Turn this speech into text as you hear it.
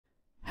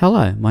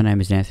Hello, my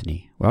name is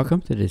Anthony.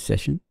 Welcome to this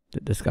session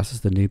that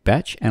discusses the new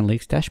Batch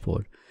Analytics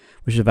Dashboard,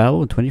 which is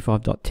available in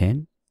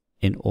 25.10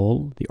 in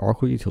all the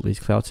Oracle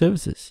Utilities Cloud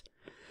services.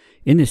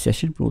 In this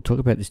session, we'll talk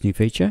about this new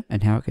feature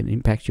and how it can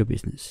impact your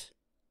business.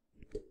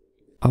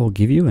 I will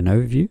give you an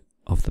overview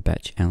of the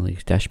Batch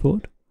Analytics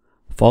Dashboard,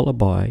 followed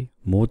by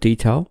more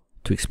detail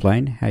to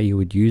explain how you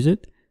would use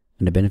it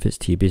and the benefits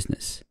to your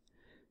business.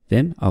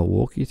 Then I'll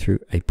walk you through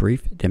a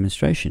brief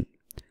demonstration.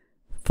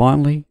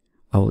 Finally,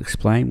 I will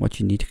explain what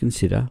you need to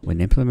consider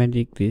when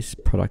implementing this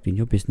product in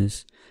your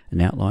business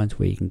and outlines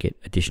where you can get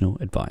additional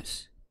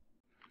advice.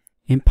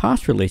 In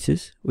past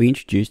releases, we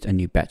introduced a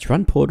new batch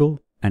run portal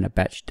and a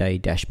batch day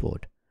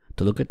dashboard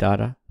to look at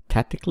data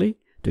tactically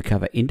to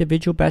cover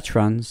individual batch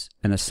runs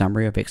and a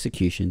summary of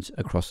executions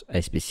across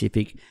a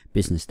specific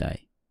business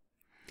day.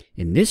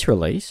 In this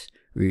release,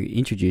 we're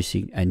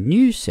introducing a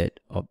new set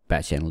of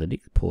batch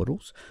analytics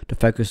portals to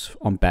focus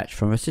on batch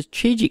from a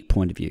strategic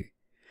point of view.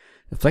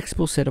 The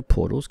flexible set of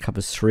portals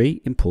covers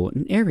three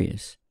important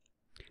areas.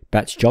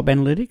 Batch job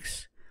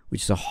analytics,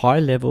 which is a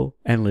high-level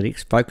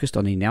analytics focused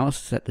on the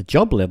analysis at the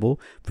job level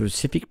for a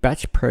specific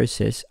batch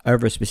process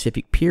over a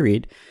specific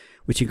period,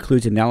 which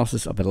includes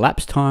analysis of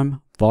elapsed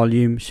time,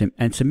 volume,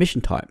 and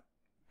submission type.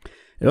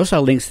 It also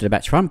links to the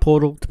batch run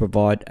portal to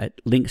provide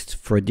links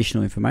for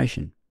additional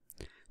information.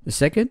 The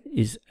second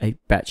is a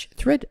batch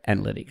thread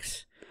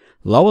analytics.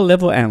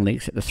 Lower-level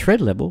analytics at the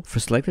thread level for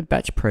selected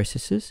batch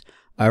processes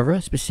over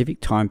a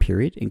specific time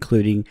period,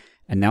 including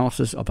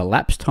analysis of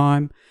elapsed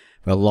time,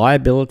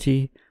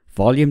 reliability,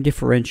 volume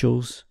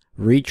differentials,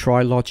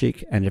 retry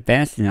logic, and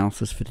advanced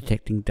analysis for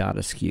detecting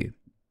data skew.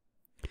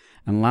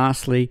 And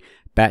lastly,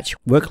 batch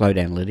workload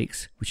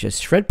analytics, which has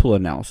thread pool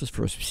analysis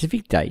for a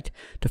specific date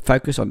to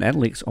focus on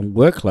analytics on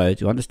workload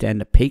to understand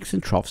the peaks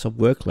and troughs of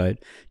workload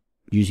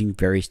using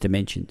various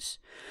dimensions.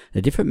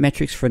 The different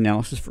metrics for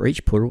analysis for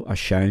each portal are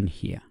shown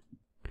here.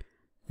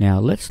 Now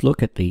let's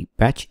look at the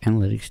Batch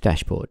Analytics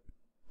Dashboard.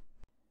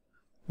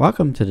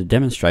 Welcome to the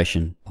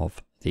demonstration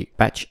of the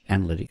Batch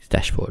Analytics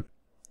Dashboard.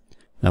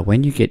 Now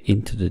when you get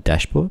into the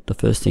dashboard, the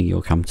first thing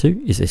you'll come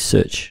to is a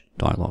search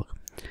dialog.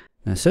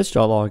 Now search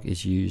dialog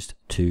is used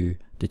to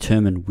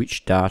determine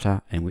which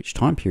data and which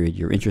time period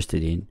you're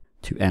interested in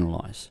to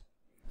analyze.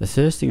 The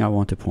first thing I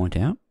want to point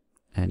out,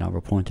 and I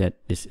will point out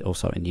this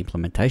also in the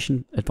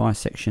implementation advice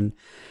section,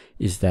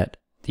 is that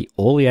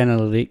all the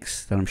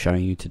analytics that I'm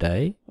showing you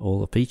today, all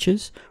the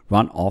features,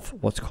 run off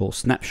what's called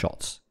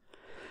snapshots.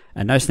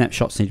 And those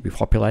snapshots need to be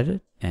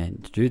populated,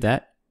 and to do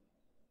that,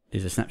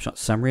 there's a snapshot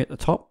summary at the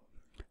top,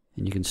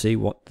 and you can see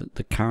what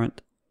the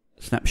current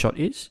snapshot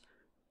is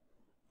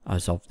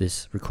as of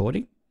this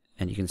recording.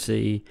 And you can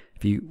see,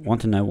 if you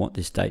want to know what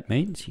this date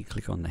means, you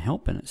click on the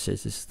help and it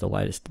says this is the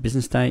latest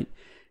business date.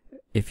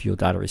 If your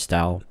data is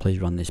stale, please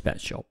run this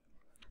batch job.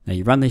 Now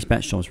you run these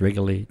batch jobs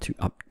regularly to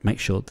make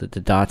sure that the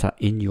data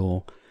in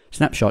your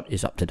snapshot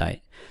is up to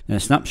date. Now, a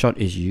snapshot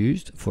is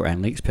used for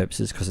analytics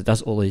purposes because it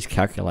does all these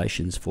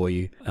calculations for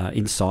you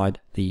inside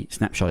the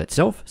snapshot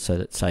itself, so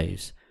that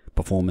saves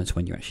performance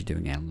when you're actually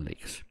doing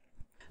analytics.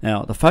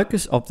 Now, the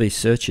focus of these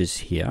searches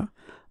here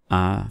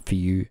are for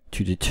you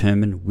to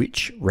determine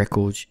which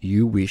records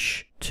you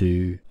wish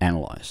to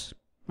analyze.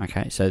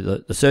 Okay, so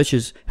the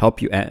searches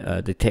help you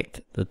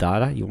detect the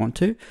data you want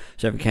to.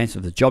 So in the case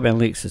of the job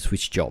analytics, it's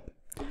which job.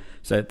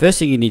 So the first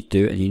thing you need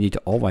to do, and you need to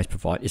always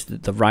provide, is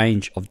the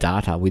range of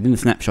data within the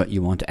snapshot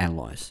you want to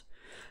analyze.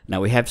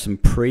 Now we have some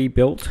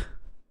pre-built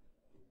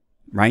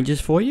ranges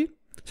for you.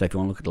 So if you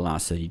want to look at the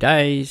last 30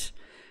 days,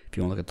 if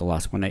you want to look at the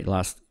last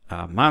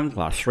month,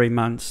 last 3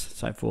 months,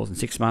 so forth, and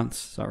 6 months,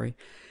 sorry,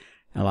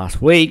 and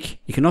last week,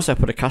 you can also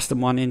put a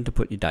custom one in to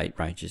put your date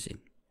ranges in.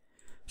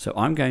 So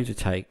I'm going to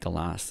take the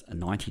last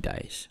 90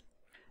 days.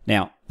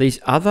 Now these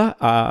other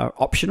are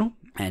optional,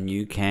 and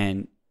you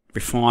can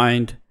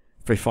refine.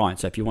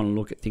 So if you want to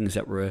look at things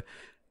that were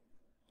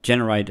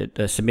generated,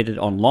 submitted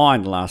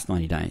online the last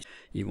 90 days,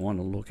 you want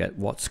to look at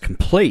what's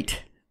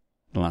complete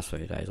the last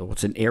 30 days, or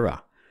what's an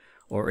error,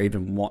 or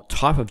even what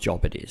type of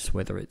job it is,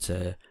 whether it's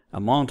a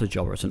monitor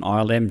job, or it's an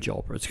ILM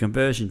job, or it's a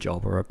conversion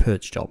job, or a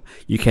purge job.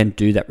 You can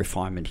do that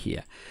refinement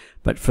here.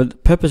 But for the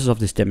purposes of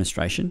this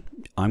demonstration,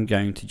 I'm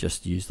going to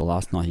just use the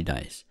last 90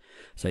 days.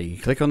 So you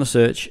click on the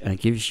search and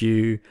it gives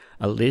you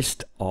a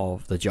list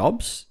of the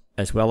jobs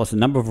as well as the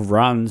number of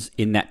runs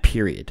in that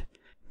period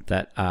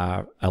that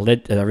are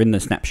in the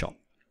snapshot.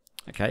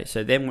 Okay,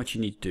 so then what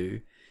you need to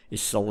do is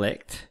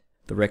select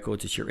the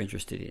records that you're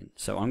interested in.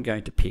 So I'm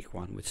going to pick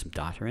one with some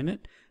data in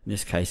it. In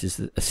this case, is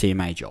a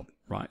CMA job,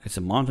 right? It's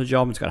a monitor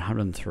job, it's got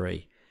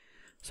 103.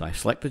 So I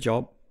select the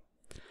job.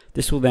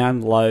 This will then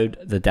load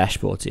the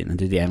dashboards in and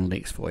do the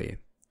analytics for you.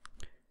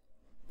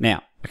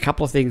 Now, a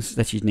couple of things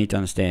that you need to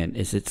understand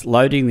is it's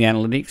loading the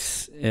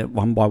analytics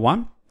one by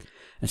one.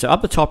 And so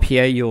up the top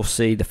here, you'll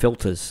see the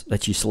filters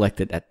that you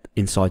selected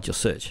inside your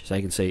search. So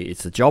you can see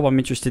it's the job I'm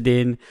interested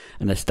in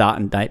and the start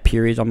and date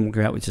period I'm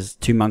looking at, which is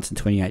 2 months and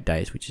 28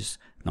 days, which is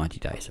 90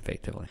 days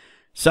effectively.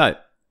 So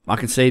I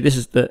can see this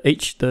is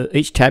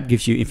each tab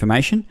gives you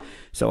information.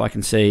 So I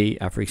can see,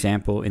 for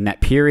example, in that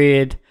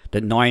period,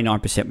 that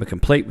 99% were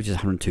complete, which is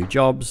 102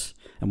 jobs,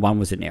 and 1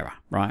 was an error,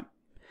 right?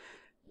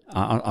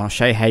 I'll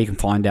show you how you can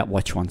find out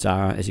which ones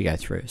are as you go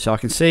through. So I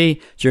can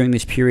see during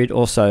this period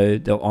also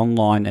they're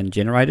online and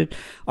generated.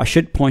 I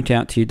should point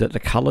out to you that the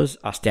colors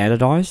are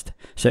standardized.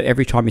 So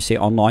every time you see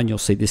online, you'll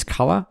see this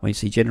color. When you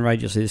see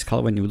generated, you'll see this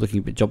color when you're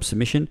looking at job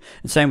submission.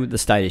 And same with the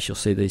status, you'll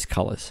see these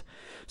colors.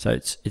 So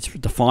it's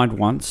defined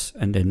once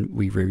and then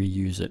we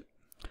reuse it.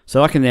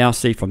 So I can now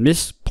see from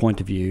this point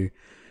of view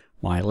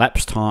my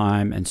lapse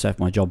time and so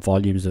for my job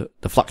volumes,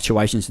 the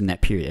fluctuations in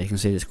that period. You can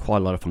see there's quite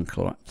a lot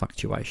of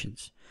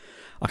fluctuations.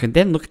 I can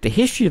then look at the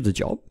history of the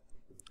job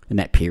in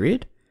that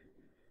period,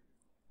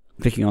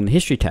 clicking on the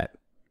history tab.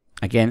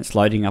 Again, it's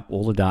loading up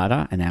all the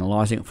data and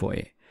analyzing it for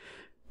you.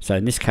 So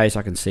in this case,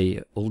 I can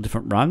see all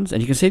different runs,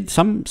 and you can see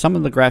some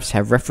of the graphs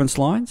have reference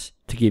lines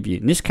to give you.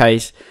 In this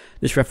case,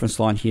 this reference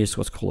line here is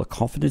what's called a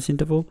confidence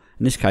interval.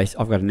 In this case,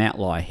 I've got an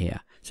outlier here.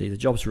 See, the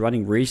job's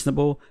running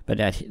reasonable, but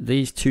at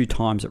these 2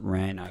 times it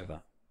ran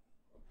over.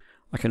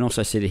 I can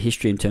also see the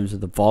history in terms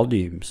of the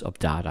volumes of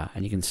data,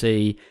 and you can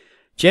see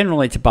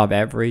generally it's above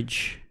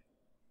average,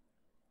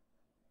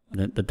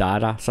 the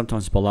data,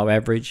 sometimes below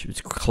average, it's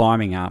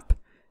climbing up,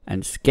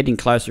 and it's getting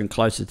closer and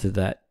closer to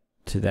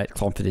that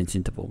confidence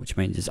interval, which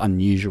means it's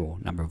unusual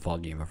number of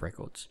volume of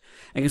records.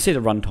 And you can see the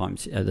run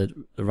times, the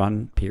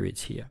run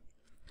periods here.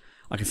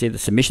 I can see the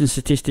submission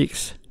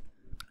statistics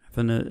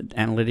from the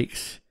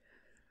analytics,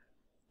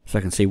 so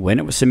I can see when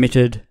it was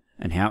submitted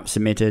and how it was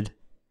submitted.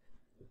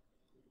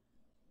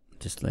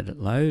 Just let it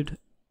load.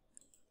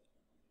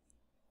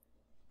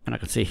 And I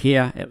can see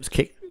here it was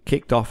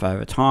kicked off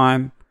over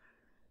time.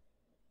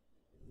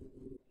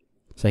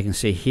 So you can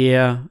see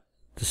here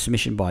the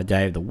submission by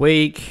day of the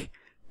week.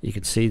 You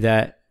can see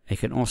that. You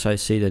can also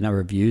see the number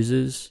of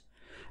users,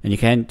 and you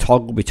can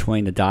toggle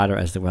between the data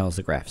as well as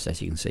the graphs,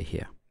 as you can see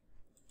here.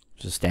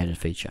 It's a standard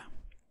feature.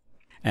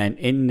 And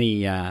in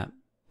the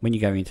when you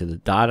go into the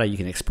data, you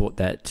can export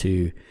that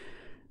to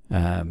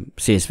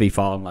CSV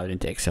file and load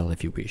into Excel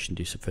if you wish, and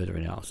do some further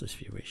analysis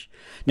if you wish.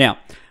 Now,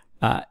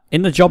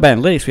 in the job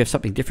analytics, we have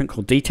something different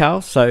called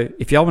details. So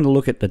if you want to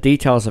look at the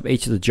details of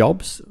each of the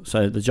jobs,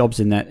 so the jobs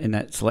in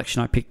that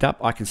selection I picked up,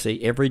 I can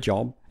see every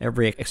job,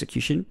 every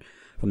execution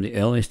from the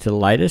earliest to the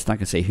latest. I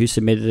can see who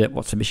submitted it,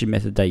 what submission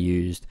method they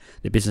used,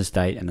 the business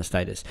date, and the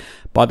status.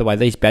 By the way,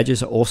 these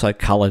badges are also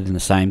colored in the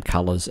same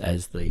colors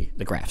as the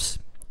graphs,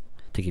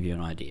 to give you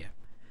an idea.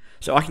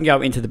 So I can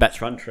go into the batch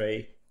run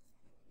tree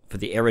for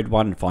the errored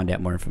one and find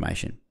out more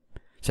information.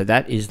 So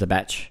that is the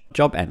batch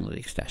job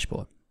analytics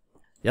dashboard.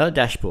 The other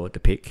dashboard to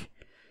pick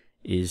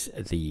is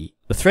the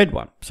thread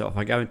one. So if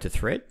I go into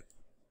thread,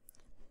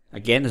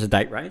 again, there's a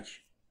date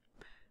range,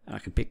 and I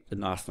can pick the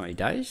last 90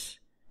 days.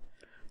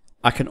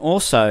 I can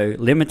also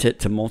limit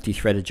it to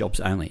multi-threaded jobs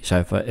only.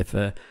 So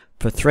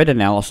for thread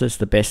analysis,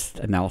 the best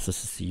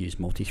analysis is to use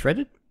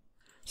multi-threaded.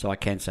 So I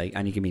can say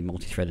only give me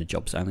multi-threaded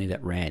jobs only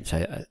that ran.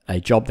 So a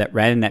job that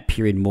ran in that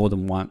period with more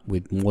than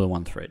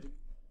one thread.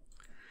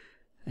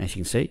 As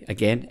you can see,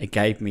 again, it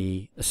gave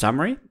me a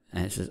summary,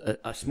 and it's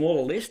a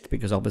smaller list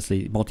because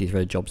obviously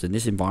multi-threaded jobs in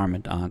this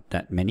environment aren't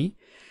that many.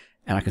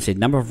 And I can see the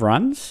number of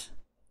runs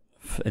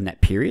in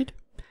that period,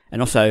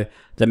 and also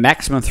the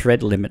maximum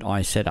thread limit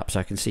I set up. So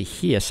I can see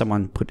here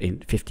someone put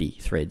in 50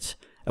 threads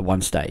at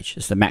one stage.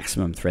 It's the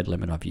maximum thread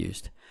limit I've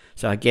used.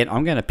 So again,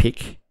 I'm going to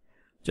pick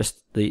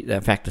just the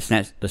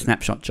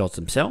snapshot jobs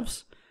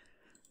themselves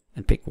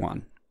and pick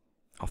one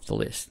off the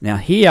list. Now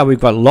here we've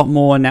got a lot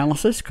more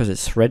analysis because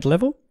it's thread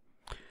level.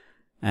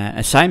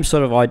 Same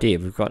sort of idea.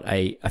 We've got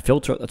a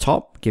filter at the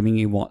top giving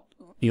you what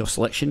your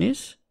selection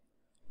is,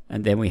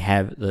 and then we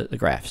have the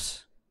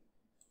graphs.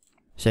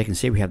 So you can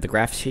see we have the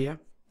graphs here,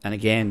 and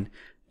again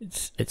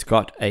it's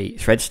got a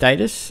thread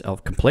status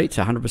of complete,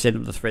 so 100%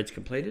 of the threads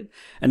completed,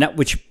 and that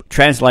which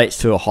translates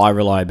to a high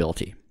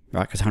reliability,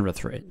 right? Because 100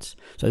 threads.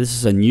 So this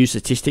is a new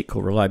statistic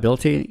called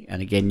reliability, and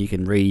again you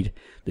can read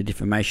the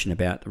information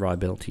about the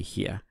reliability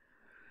here.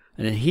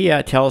 And then here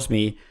it tells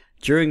me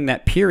during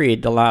that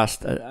period, the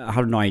last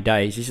 190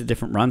 days, these are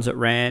different runs it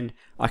ran.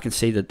 I can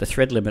see that the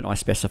thread limit I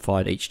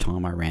specified each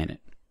time I ran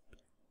it,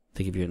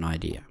 to give you an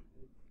idea.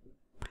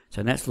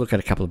 So let's look at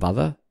a couple of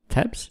other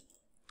tabs.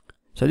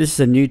 So this is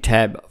a new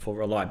tab for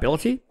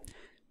reliability.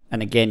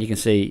 And again, you can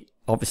see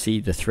obviously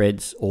the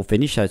threads all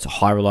finished, so it's a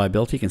high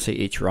reliability. You can see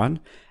each run.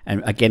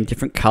 And again,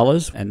 different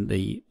colors, and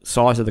the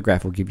size of the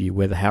graph will give you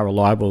how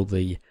reliable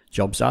the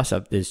jobs are. So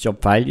if there's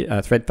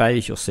thread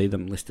failures, you'll see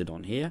them listed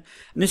on here.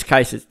 In this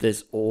case,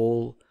 there's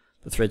all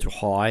the threads were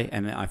high,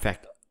 and in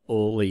fact,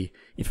 all the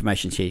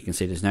information's here. You can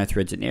see there's no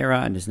threads in error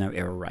and there's no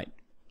error rate.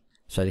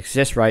 So the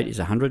success rate is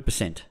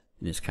 100% in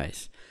this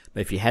case.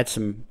 But if you had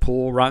some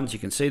poor runs, you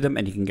can see them,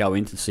 and you can go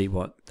in to see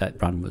what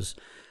that run was,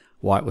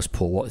 why it was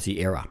poor, what was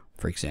the error,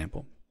 for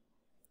example.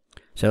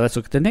 So let's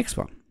look at the next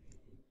one.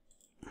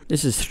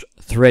 This is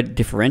thread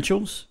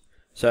differentials.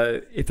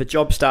 So if a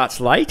job starts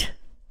late,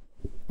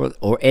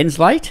 or ends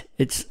late,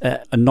 it's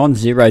a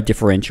non-zero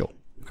differential,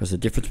 because the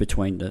difference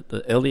between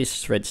the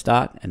earliest thread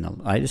start and the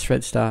latest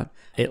thread start,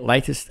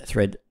 latest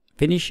thread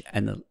finish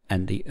and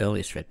the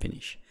earliest thread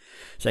finish.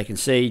 So you can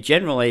see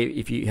generally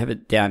if you have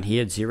it down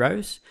here at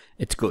zeros,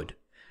 it's good.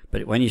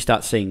 But when you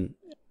start seeing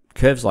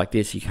curves like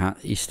this,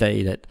 you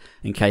see that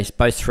in case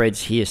both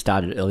threads here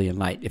started early and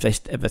late. If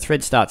a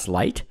thread starts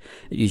late,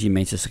 it usually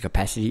means it's a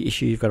capacity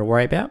issue you've got to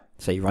worry about.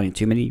 So you're running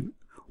too many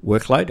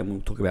workload, and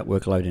we'll talk about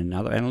workload in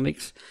another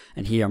analytics.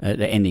 And here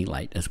they're ending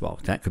late as well.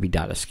 That could be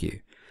data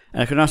skew.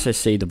 And I can also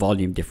see the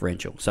volume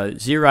differential. So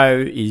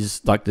 0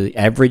 is like the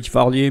average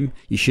volume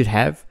you should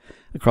have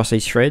across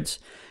these threads.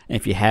 And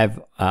if you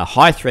have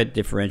high thread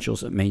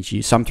differentials, it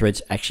means some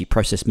threads actually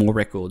process more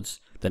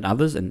records than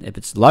others. And if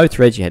it's low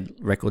threads, you had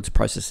records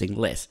processing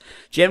less.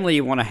 Generally,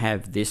 you want to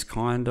have this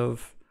kind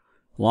of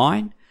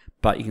line,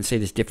 but you can see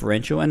this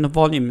differential and the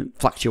volume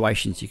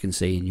fluctuations you can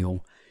see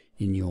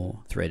in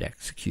your thread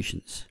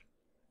executions.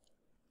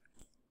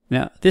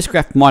 Now, this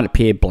graph might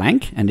appear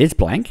blank, and is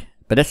blank,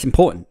 but that's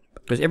important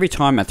because every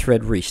time a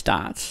thread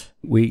restarts,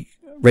 we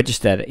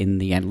register that in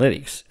the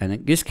analytics. And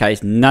in this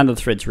case, none of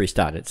the threads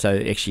restarted. So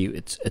actually,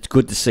 it's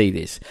good to see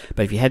this.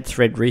 But if you had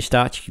thread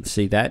restarts, you can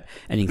see that.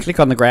 And you can click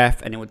on the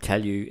graph, and it will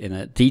tell you in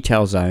a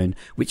detail zone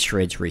which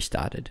threads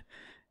restarted.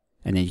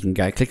 And then you can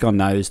go click on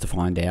those to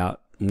find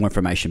out more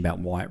information about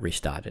why it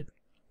restarted.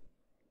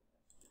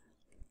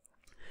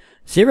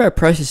 0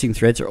 processing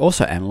threads are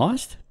also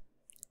analyzed.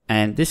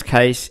 And in this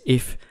case,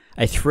 if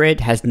a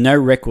thread has no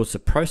records to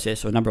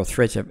process, or a number of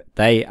threads,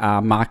 they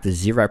are marked as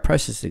 0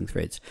 processing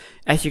threads.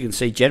 As you can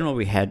see, generally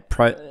we had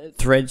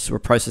threads were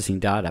processing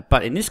data,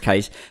 but in this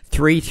case,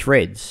 3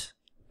 threads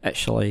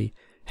actually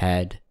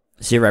had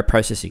 0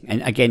 processing.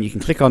 And again, you can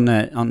click on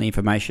the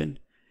information,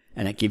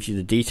 and it gives you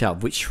the detail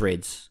of which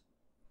threads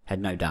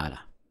had no data.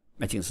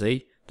 As you can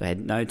see, they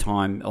had no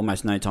time,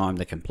 almost no time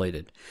they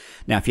completed.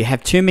 Now, if you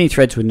have too many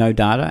threads with no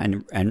data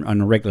and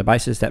on a regular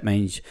basis, that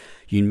means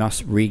you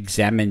must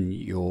re-examine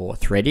your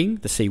threading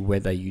to see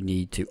whether you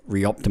need to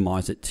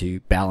re-optimize it to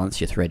balance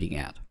your threading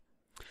out.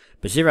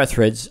 But 0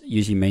 threads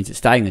usually means it's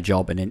starting the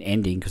job and then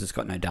ending because it's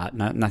got no data,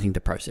 nothing to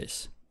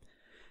process.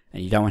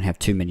 And you don't want to have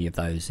too many of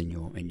those in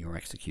your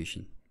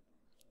execution.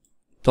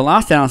 The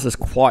last analysis is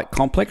quite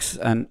complex,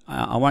 and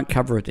I won't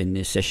cover it in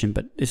this session,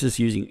 but this is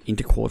using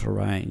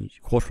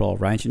interquartile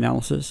range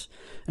analysis,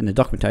 and the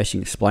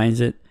documentation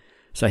explains it.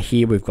 So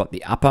here we've got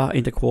the upper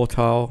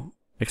interquartile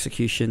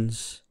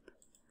executions,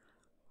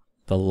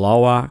 the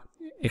lower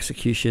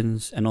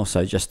executions, and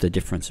also just the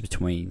difference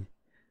between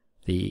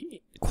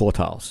the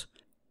quartiles.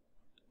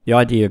 The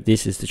idea of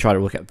this is to try to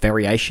look at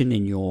variation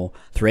in your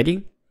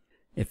threading.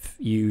 If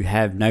you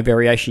have no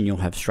variation, you'll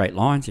have straight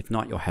lines. If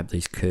not, you'll have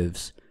these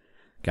curves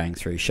going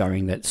through,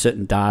 showing that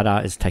certain data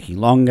is taking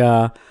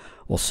longer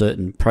or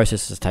certain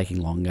processes are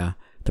taking longer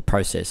to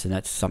process, and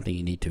that's something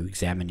you need to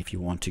examine if you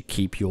want to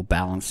keep your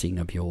balancing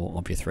of your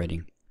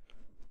threading.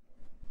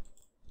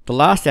 The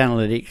last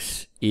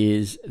analytics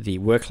is the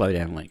workload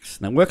analytics.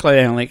 Now, workload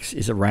analytics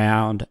is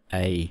around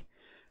a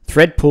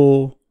thread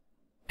pool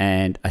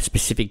and a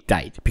specific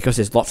date. Because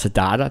there's lots of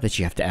data that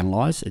you have to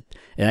analyze, it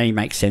only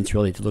makes sense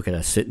really to look at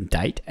a certain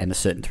date and a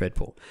certain thread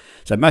pool.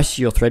 So most of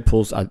your thread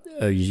pools are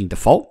using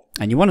default,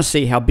 and you want to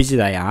see how busy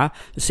they are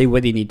to see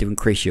whether you need to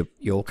increase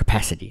your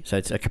capacity. So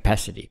it's a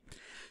capacity.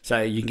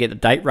 So you can get the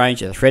date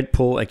range and the thread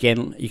pool.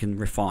 Again, you can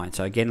refine.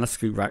 So again, let's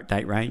do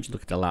date range,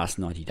 look at the last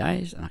 90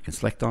 days, and I can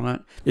select on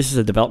it. This is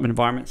a development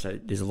environment, so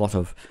there's a lot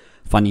of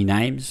funny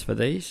names for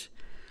these.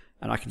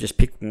 And I can just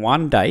pick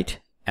one date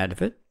out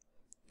of it,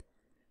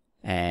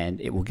 and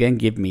it will then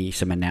give me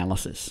some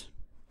analysis.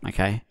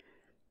 Okay.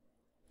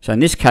 So in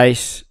this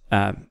case,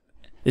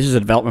 this is a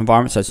development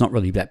environment, so it's not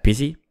really that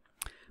busy.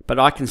 But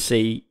I can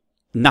see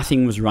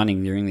nothing was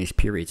running during these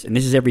periods. And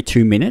this is every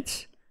 2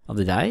 minutes of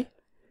the day,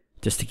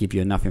 just to give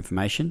you enough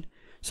information.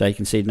 So you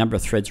can see the number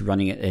of threads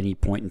running at any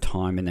point in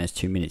time in those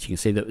 2 minutes. You can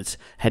see that it's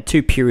had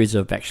 2 periods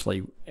of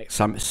actually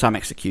some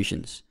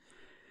executions.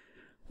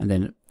 And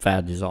then it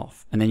failed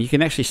off. And then you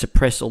can actually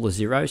suppress all the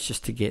zeros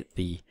just to get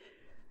the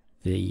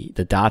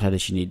data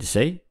that you need to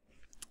see.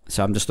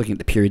 So I'm just looking at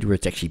the period where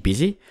it's actually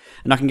busy,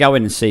 and I can go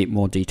in and see it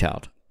more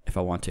detailed if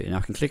I want to. And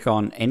I can click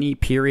on any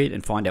period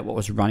and find out what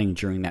was running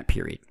during that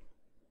period.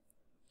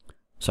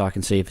 So I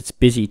can see if it's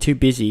busy, too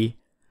busy,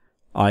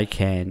 I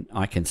can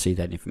see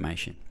that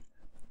information.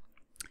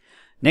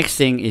 Next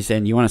thing is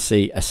then you want to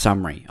see a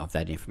summary of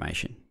that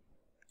information.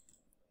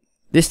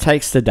 This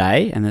takes the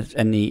day and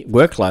the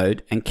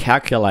workload and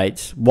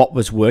calculates what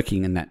was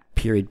working in that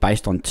period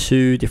based on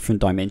 2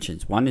 different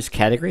dimensions. One is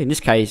category. In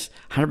this case,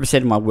 100%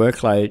 of my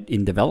workload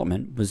in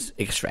development was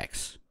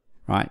extracts.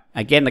 Right?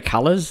 Again, the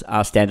colors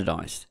are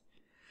standardized.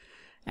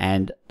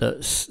 And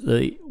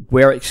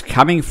where it's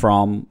coming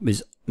from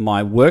is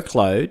my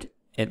workload,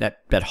 and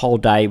that whole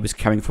day was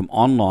coming from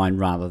online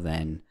rather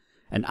than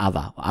an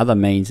other. Other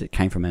means it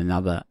came from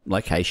another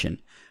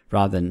location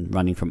rather than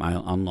running from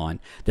online.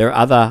 There are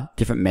other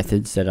different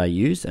methods that I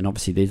used, and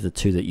obviously these are the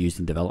 2 that are used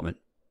in development.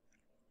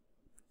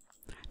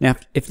 Now,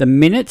 if the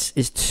minutes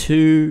is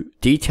too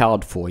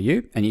detailed for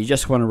you and you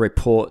just want to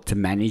report to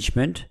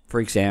management, for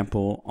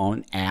example,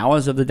 on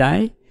hours of the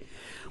day,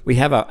 we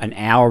have an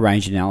hour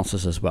range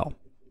analysis as well.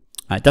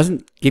 It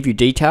doesn't give you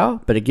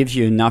detail, but it gives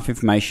you enough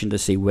information to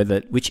see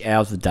which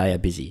hours of the day are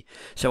busy.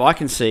 So I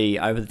can see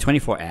over the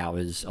 24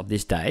 hours of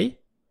this day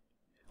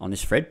on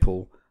this thread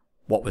pool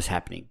what was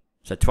happening.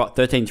 So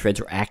 13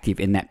 threads were active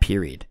in that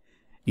period,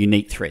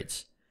 unique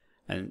threads,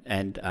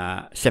 and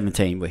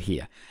 17 were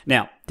here.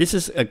 Now, this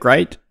is a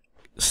great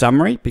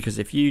summary because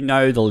if you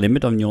know the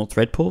limit on your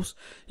thread pools,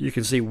 you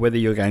can see whether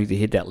you're going to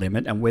hit that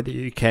limit and whether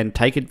you can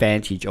take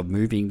advantage of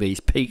moving these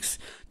peaks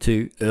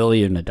to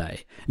earlier in the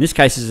day. In this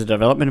case, it's a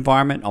development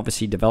environment.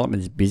 Obviously,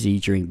 development is busy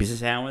during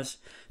business hours,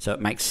 so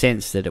it makes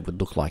sense that it would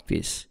look like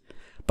this.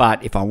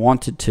 But if I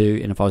wanted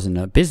to, and if I was in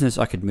a business,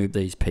 I could move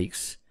these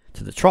peaks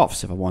to the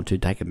troughs if I want to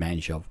take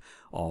advantage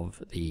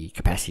of the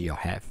capacity I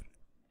have.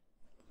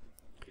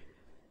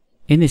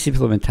 In this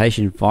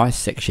implementation advice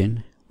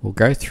section, we'll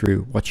go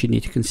through what you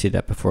need to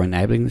consider before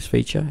enabling this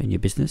feature in your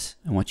business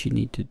and what you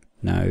need to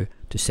know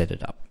to set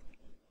it up.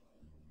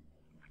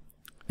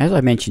 As I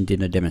mentioned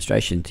in the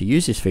demonstration, to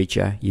use this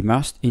feature, you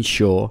must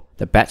ensure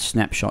the batch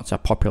snapshots are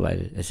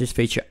populated, as this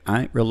feature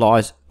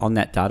relies on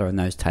that data in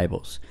those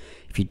tables.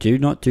 If you do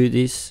not do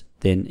this,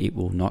 then it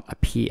will not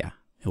appear.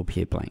 It will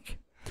appear blank.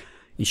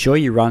 Ensure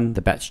you run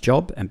the batch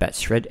job and batch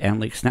thread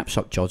analytics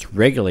snapshot jobs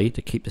regularly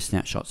to keep the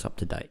snapshots up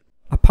to date.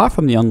 Apart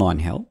from the online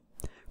help,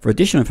 for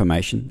additional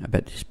information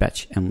about this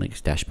batch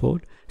analytics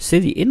dashboard, see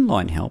the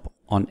inline help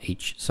on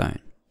each zone.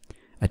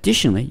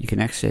 Additionally, you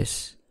can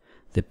access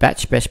the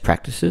batch best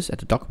practices at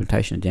the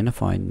documentation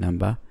identifying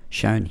number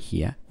shown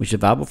here, which is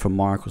available from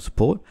Oracle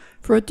support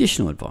for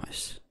additional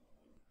advice.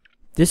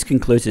 This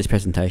concludes this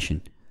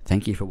presentation.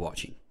 Thank you for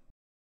watching.